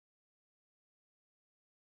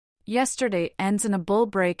Yesterday ends in a bull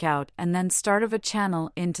breakout and then start of a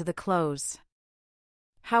channel into the close.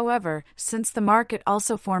 However, since the market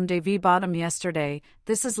also formed a V-bottom yesterday,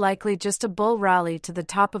 this is likely just a bull rally to the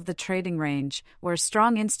top of the trading range, where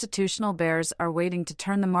strong institutional bears are waiting to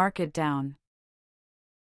turn the market down.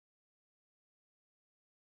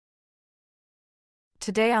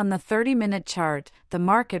 Today on the 30-minute chart, the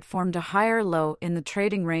market formed a higher low in the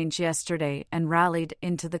trading range yesterday and rallied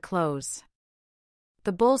into the close.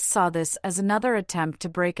 The bulls saw this as another attempt to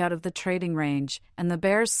break out of the trading range, and the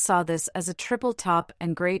bears saw this as a triple top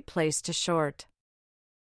and great place to short.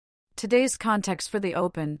 Today's context for the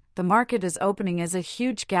open, the market is opening as a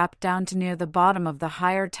huge gap down to near the bottom of the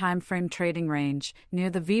higher timeframe trading range, near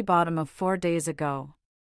the V-bottom of 4 days ago.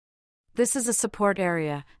 This is a support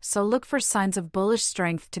area, so look for signs of bullish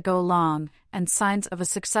strength to go long, and signs of a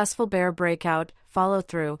successful bear breakout, follow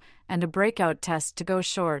through, and a breakout test to go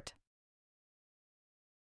short.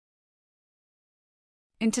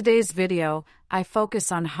 In today's video, I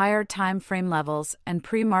focus on higher time frame levels and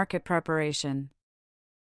pre-market preparation.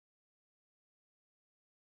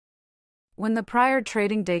 When the prior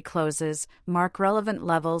trading day closes, mark relevant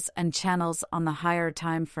levels and channels on the higher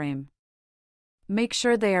time frame. Make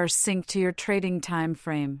sure they are synced to your trading time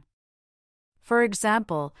frame. For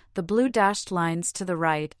example, the blue dashed lines to the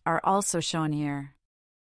right are also shown here.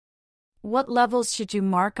 What levels should you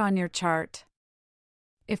mark on your chart?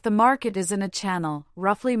 If the market is in a channel,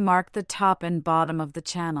 roughly mark the top and bottom of the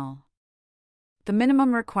channel. The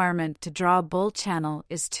minimum requirement to draw a bull channel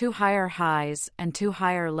is 2 higher highs and 2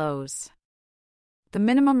 higher lows. The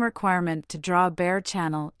minimum requirement to draw a bear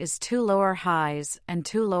channel is 2 lower highs and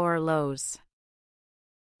 2 lower lows.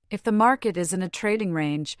 If the market is in a trading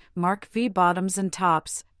range, mark V bottoms and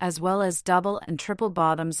tops, as well as double and triple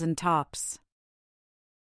bottoms and tops.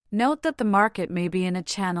 Note that the market may be in a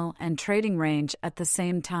channel and trading range at the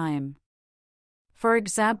same time. For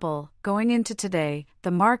example, going into today,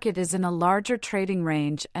 the market is in a larger trading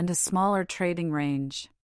range and a smaller trading range.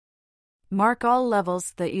 Mark all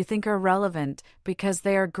levels that you think are relevant, because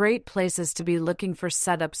they are great places to be looking for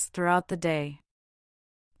setups throughout the day.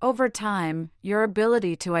 Over time, your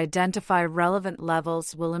ability to identify relevant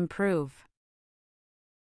levels will improve.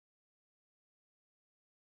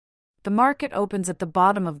 The market opens at the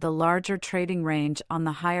bottom of the larger trading range on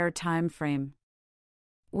the higher time frame.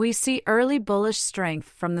 We see early bullish strength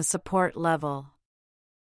from the support level.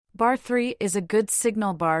 Bar 3 is a good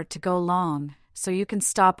signal bar to go long, so you can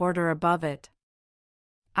stop order above it.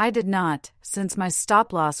 I did not, since my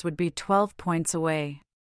stop loss would be 12 points away.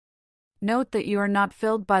 Note that you are not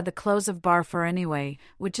filled by the close of bar 4 anyway,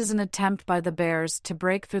 which is an attempt by the bears to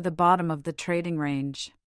break through the bottom of the trading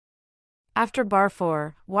range. After bar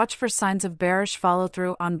 4, watch for signs of bearish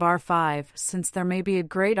follow-through on bar 5, since there may be a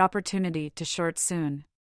great opportunity to short soon.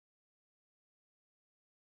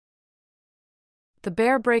 The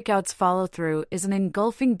bear breakout's follow-through is an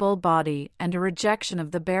engulfing bull body and a rejection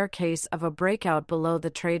of the bear case of a breakout below the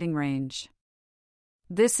trading range.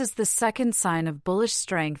 This is the second sign of bullish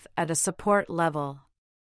strength at a support level.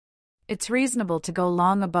 It's reasonable to go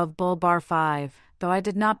long above bull bar 5, though I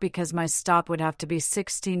did not because my stop would have to be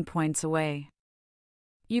 16 points away.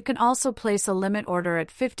 You can also place a limit order at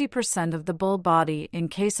 50% of the bull body in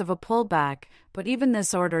case of a pullback, but even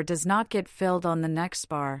this order does not get filled on the next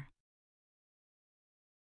bar.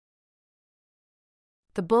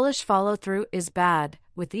 The bullish follow-through is bad,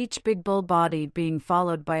 with each big bull body being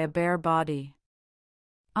followed by a bear body.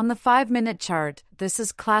 On the 5-minute chart, this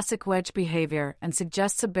is classic wedge behavior and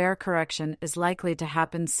suggests a bear correction is likely to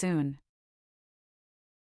happen soon.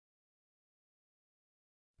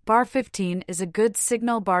 Bar 15 is a good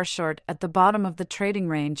signal bar short at the bottom of the trading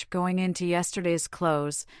range going into yesterday's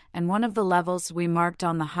close, and one of the levels we marked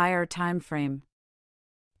on the higher time frame.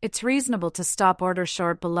 It's reasonable to stop order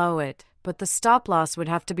short below it, but the stop loss would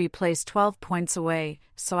have to be placed 12 points away,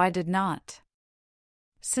 so I did not.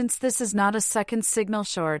 Since this is not a second signal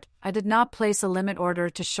short, I did not place a limit order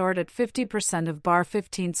to short at 50% of bar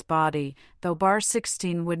 15's body, though bar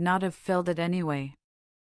 16 would not have filled it anyway.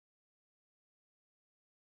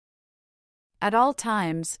 At all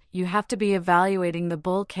times, you have to be evaluating the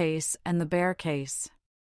bull case and the bear case.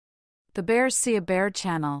 The bears see a bear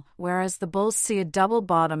channel, whereas the bulls see a double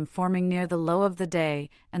bottom forming near the low of the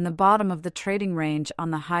day and the bottom of the trading range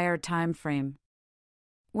on the higher time frame.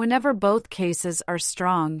 Whenever both cases are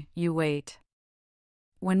strong, you wait.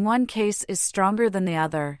 When one case is stronger than the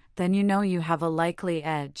other, then you know you have a likely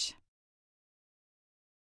edge.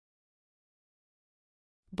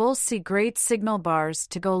 Bulls see great signal bars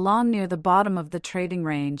to go long near the bottom of the trading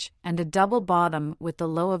range and a double bottom with the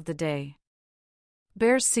low of the day.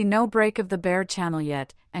 Bears see no break of the bear channel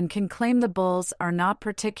yet and can claim the bulls are not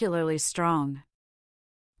particularly strong.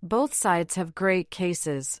 Both sides have great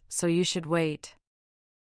cases, so you should wait.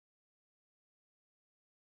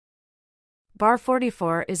 Bar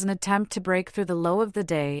 44 is an attempt to break through the low of the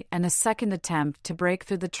day and a second attempt to break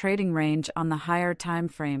through the trading range on the higher time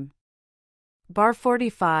frame. Bar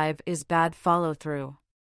 45 is bad follow-through.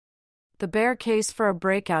 The bear case for a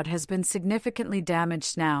breakout has been significantly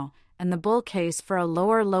damaged now, and the bull case for a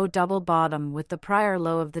lower low double bottom with the prior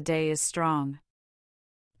low of the day is strong.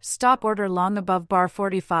 Stop order long above bar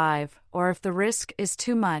 45, or if the risk is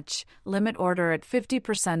too much, limit order at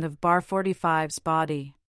 50% of bar 45's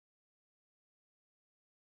body.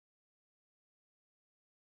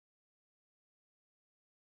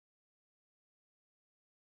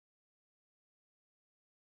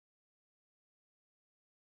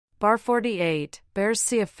 Bar 48, bears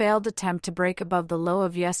see a failed attempt to break above the low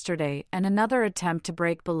of yesterday and another attempt to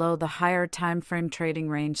break below the higher timeframe trading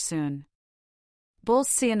range soon. Bulls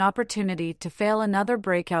see an opportunity to fail another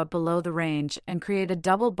breakout below the range and create a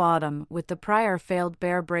double bottom with the prior failed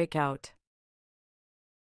bear breakout.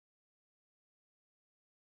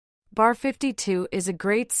 Bar 52 is a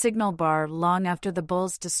great signal bar long after the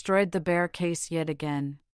bulls destroyed the bear case yet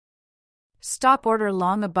again. Stop order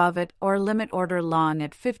long above it or limit order long at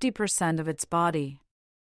 50% of its body.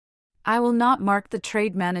 I will not mark the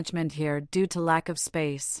trade management here due to lack of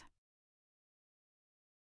space.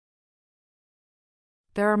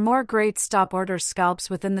 There are more great stop order scalps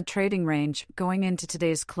within the trading range going into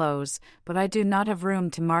today's close, but I do not have room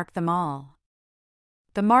to mark them all.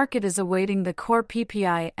 The market is awaiting the core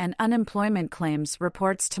PPI and unemployment claims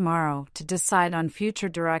reports tomorrow to decide on future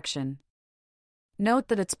direction. Note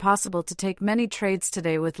that it's possible to take many trades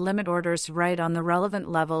today with limit orders right on the relevant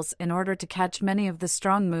levels in order to catch many of the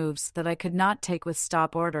strong moves that I could not take with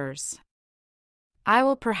stop orders. I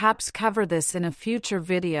will perhaps cover this in a future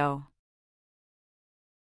video.